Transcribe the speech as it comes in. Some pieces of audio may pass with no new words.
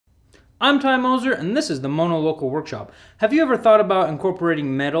I'm Moser, and this is the MonoLoco workshop. Have you ever thought about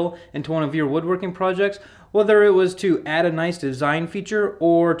incorporating metal into one of your woodworking projects, whether it was to add a nice design feature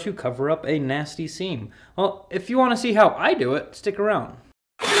or to cover up a nasty seam? Well, if you want to see how I do it, stick around.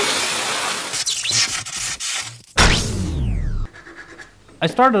 I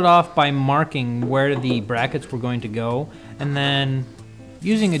started off by marking where the brackets were going to go, and then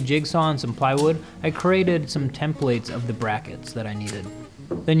using a jigsaw and some plywood, I created some templates of the brackets that I needed.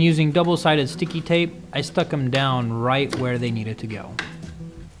 Then using double-sided sticky tape, I stuck them down right where they needed to go.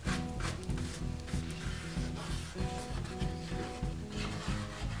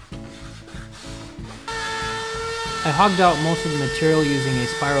 I hogged out most of the material using a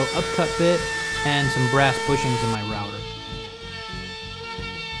spiral upcut bit and some brass bushings in my router.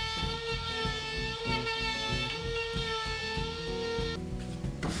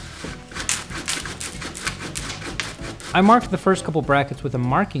 I marked the first couple brackets with a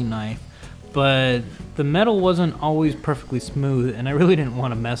marking knife, but the metal wasn't always perfectly smooth and I really didn't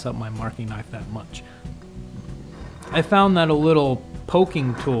want to mess up my marking knife that much. I found that a little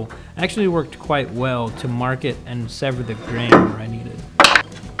poking tool actually worked quite well to mark it and sever the grain where I needed.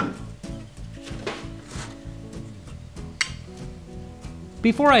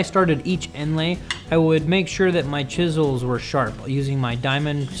 Before I started each inlay, I would make sure that my chisels were sharp using my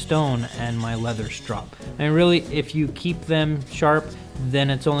diamond stone and my leather strop. And really, if you keep them sharp, then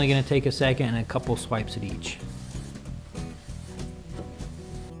it's only going to take a second and a couple swipes at each.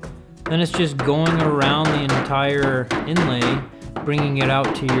 Then it's just going around the entire inlay, bringing it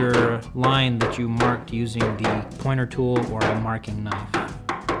out to your line that you marked using the pointer tool or a marking knife.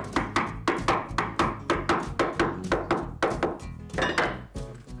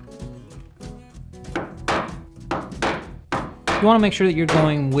 You want to make sure that you're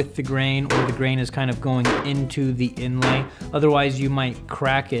going with the grain, or the grain is kind of going into the inlay. Otherwise, you might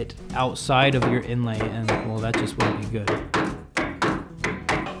crack it outside of your inlay, and well, that just wouldn't be good.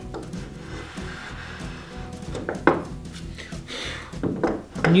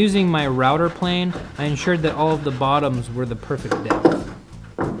 And using my router plane, I ensured that all of the bottoms were the perfect depth.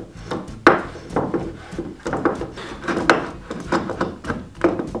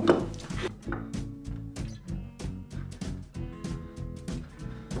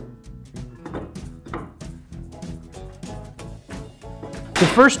 The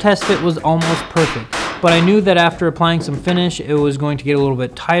first test fit was almost perfect, but I knew that after applying some finish, it was going to get a little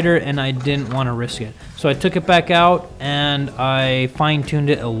bit tighter and I didn't want to risk it. So I took it back out and I fine-tuned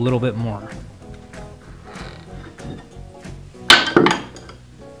it a little bit more.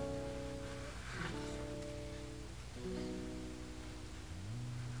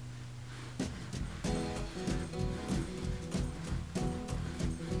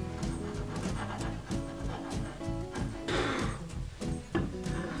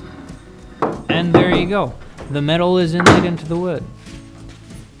 And there you go. The metal is inlaid into the wood.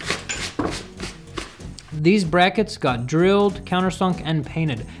 These brackets got drilled, countersunk, and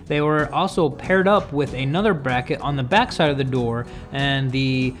painted. They were also paired up with another bracket on the back side of the door, and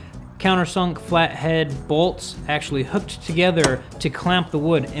the countersunk flathead bolts actually hooked together to clamp the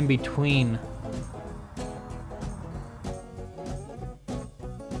wood in between.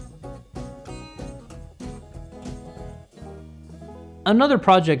 Another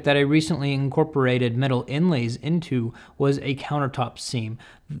project that I recently incorporated metal inlays into was a countertop seam.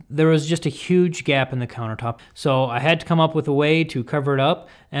 There was just a huge gap in the countertop, so I had to come up with a way to cover it up,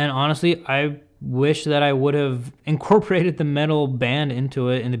 and honestly, I wish that I would have incorporated the metal band into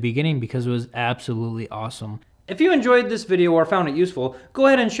it in the beginning because it was absolutely awesome. If you enjoyed this video or found it useful, go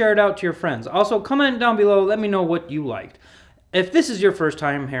ahead and share it out to your friends. Also, comment down below, let me know what you liked. If this is your first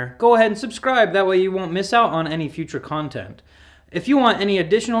time here, go ahead and subscribe, that way you won't miss out on any future content. If you want any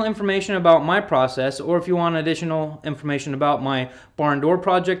additional information about my process, or if you want additional information about my barn door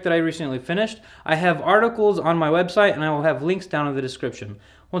project that I recently finished, I have articles on my website and I will have links down in the description.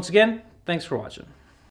 Once again, thanks for watching.